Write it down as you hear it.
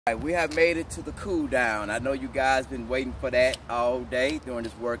All right, we have made it to the cool down. I know you guys been waiting for that all day during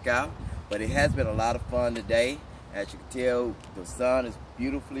this workout, but it has been a lot of fun today. As you can tell, the sun is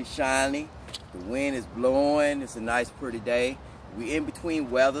beautifully shining. The wind is blowing. It's a nice, pretty day. We in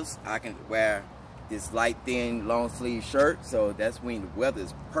between weathers. I can wear this light, thin, long sleeve shirt, so that's when the weather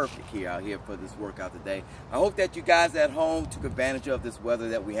is perfect here out here for this workout today. I hope that you guys at home took advantage of this weather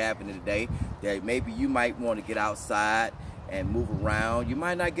that we have in today. That maybe you might want to get outside and move around. You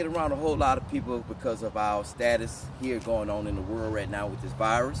might not get around a whole lot of people because of our status here going on in the world right now with this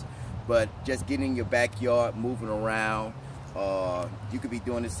virus, but just getting in your backyard, moving around. You could be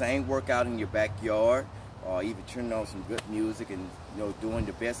doing the same workout in your backyard, or even turning on some good music and doing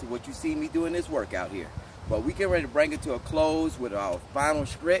the best of what you see me doing this workout here. But we get ready to bring it to a close with our final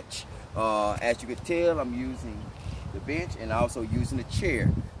stretch. As you can tell, I'm using the bench and also using the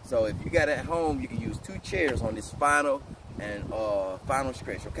chair. So if you got it at home, you can use 2 chairs on this final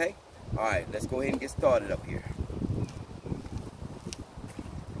stretch, okay? All right, let's go ahead and get started up here.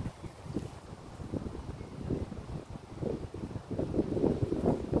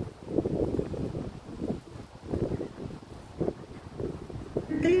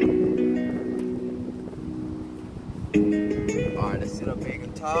 All right, let's sit up big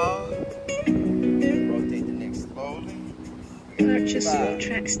and tall. Rotate the neck slowly. Purchase your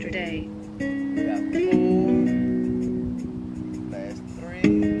tracks today. We got 4. Last 3.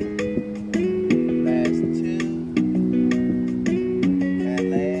 Last 2. And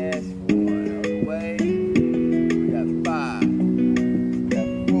last 1. Out the way. We got 5. We got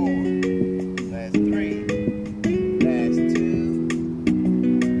 4. Last 3. Last 2.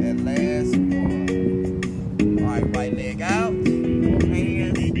 And last 1. Alright, right leg out. Both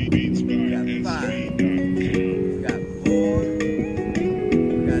hands. We got 5. We got 4.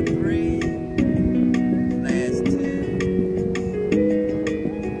 We got 3. Last 2.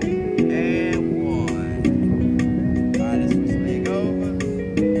 And 1. Alright, let's switch leg over.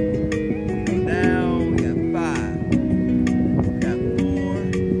 Go down. We got 5. We got 4.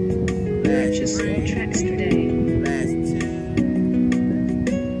 Last Purchase 3. your tracks today. Last 2.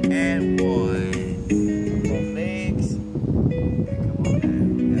 And 1. Both legs. And come on down.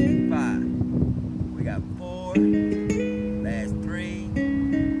 We got 5. We got 4. Last 3.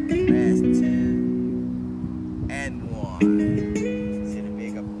 Last 2. And 1. Sit it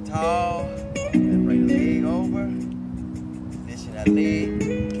big up tall. Then bring the leg over. Position that leg.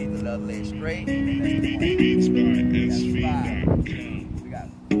 Keep the other leg straight. We got 5. We got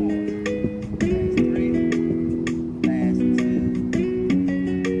 4. Last 3. Last 2.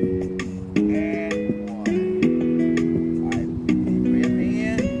 And 1. Alright, deep breath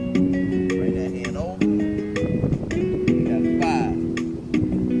in. Bring that hand over. We got 5.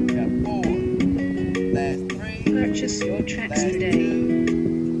 We got 4. Last 3. Purchase your tracks Last today. 2.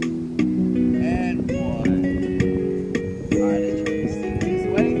 And 1. Alright, let's try to sit this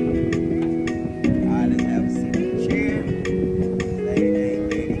way. Alright, let's have a seat in the chair. Leg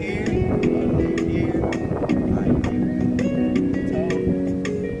here. Other leg here. Alright, here we go. Toe.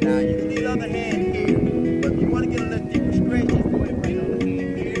 Now you can leave the other hand here. But if you want to get a little deeper stretch, just go ahead and bring the other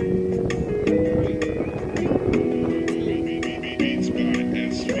hand here. 3.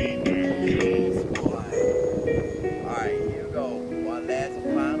 Alright, here we go. One last and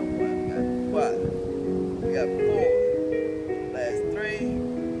final one. We got 5. We got 4. Last 3.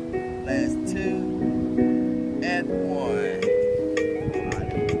 Last 2. And 1.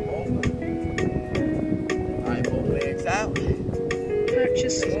 Alright, move over. Alright, both legs out.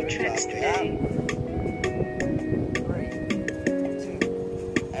 Purchase your tracks today. 3, 2,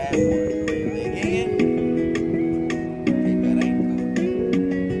 and 1. Bring the leg in. Take that ankle.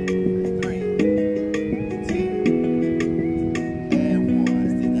 3, 2, and 1.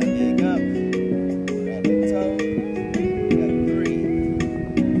 Stick that leg up. Grab the toe. We got 3,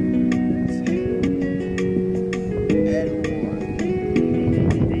 2, and 1.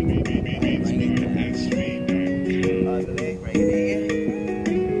 Alright, bring it down. Other leg, bring it in.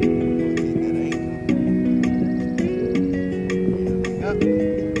 Rotate that ankle. Bring the leg up.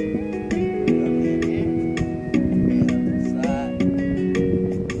 Other leg in. Hand up to the side.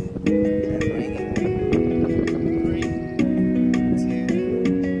 And bring it. 3, 2,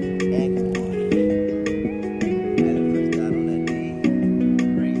 and 1. And the first down on that knee.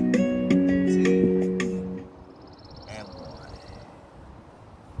 3, 2, and 1.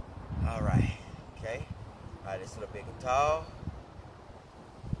 Alright. Okay. Alright, let's sit up big and tall.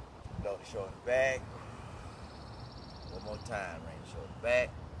 Load the shoulder back. One more time. Bring the shoulder back.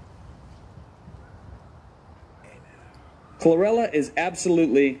 And Chlorella is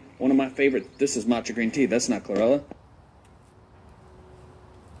absolutely one of my favorite. This is matcha green tea. That's not chlorella.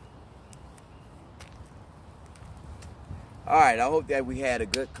 All right, I hope that we had a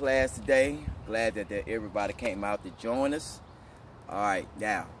good class today. Glad that everybody came out to join us. All right,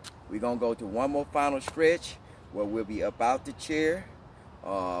 now we're gonna go to one more final stretch where we'll be up out the chair,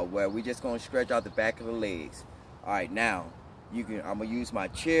 where we're just gonna stretch out the back of the legs. All right, now I'm gonna use my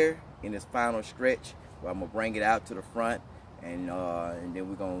chair in this final stretch where I'm gonna bring it out to the front, and then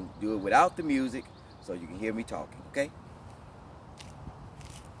we're gonna do it without the music so you can hear me talking, okay?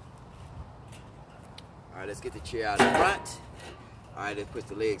 All right, let's get the chair out in front. All right, let's push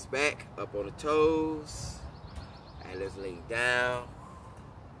the legs back, up on the toes. All right, let's lean down.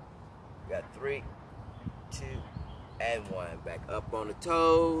 We got 3, 2, and 1. Back up on the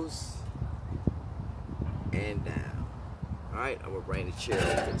toes and down. All right, I'm gonna bring the chair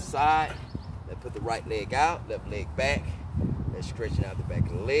over to the side. Let's put the right leg out, left leg back. Let's stretching out the back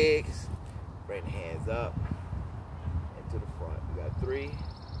of the legs. Bring the hands up and to the front. We got 3,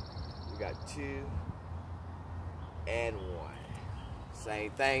 we got 2, and 1.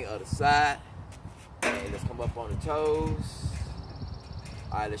 Same thing, other side. And let's come up on the toes.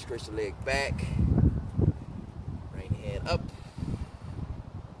 All right, let's stretch the leg back. Bring the hand up.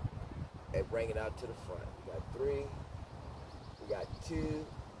 And bring it out to the front. We got 3, we got 2,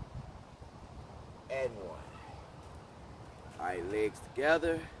 and 1. All right, legs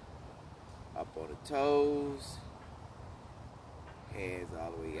together. Up on the toes. Hands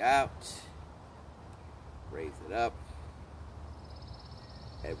all the way out. Raise it up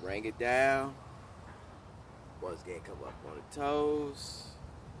and bring it down. Once again, come up on the toes.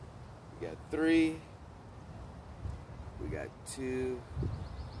 We got 3, we got 2,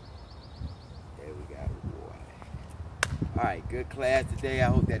 and we got 1. All right, good class today. I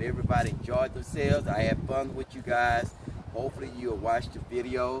hope that everybody enjoyed themselves. I had fun with you guys. Hopefully you'll watch the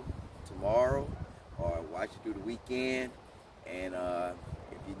video tomorrow or watch it through the weekend. And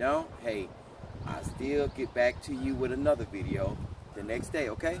if you don't, hey, I'll still get back to you with another video the next day,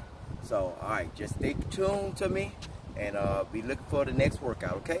 okay? So, all right, just stay tuned to me and be looking for the next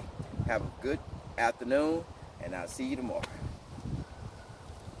workout, okay? Have a good afternoon, and I'll see you tomorrow.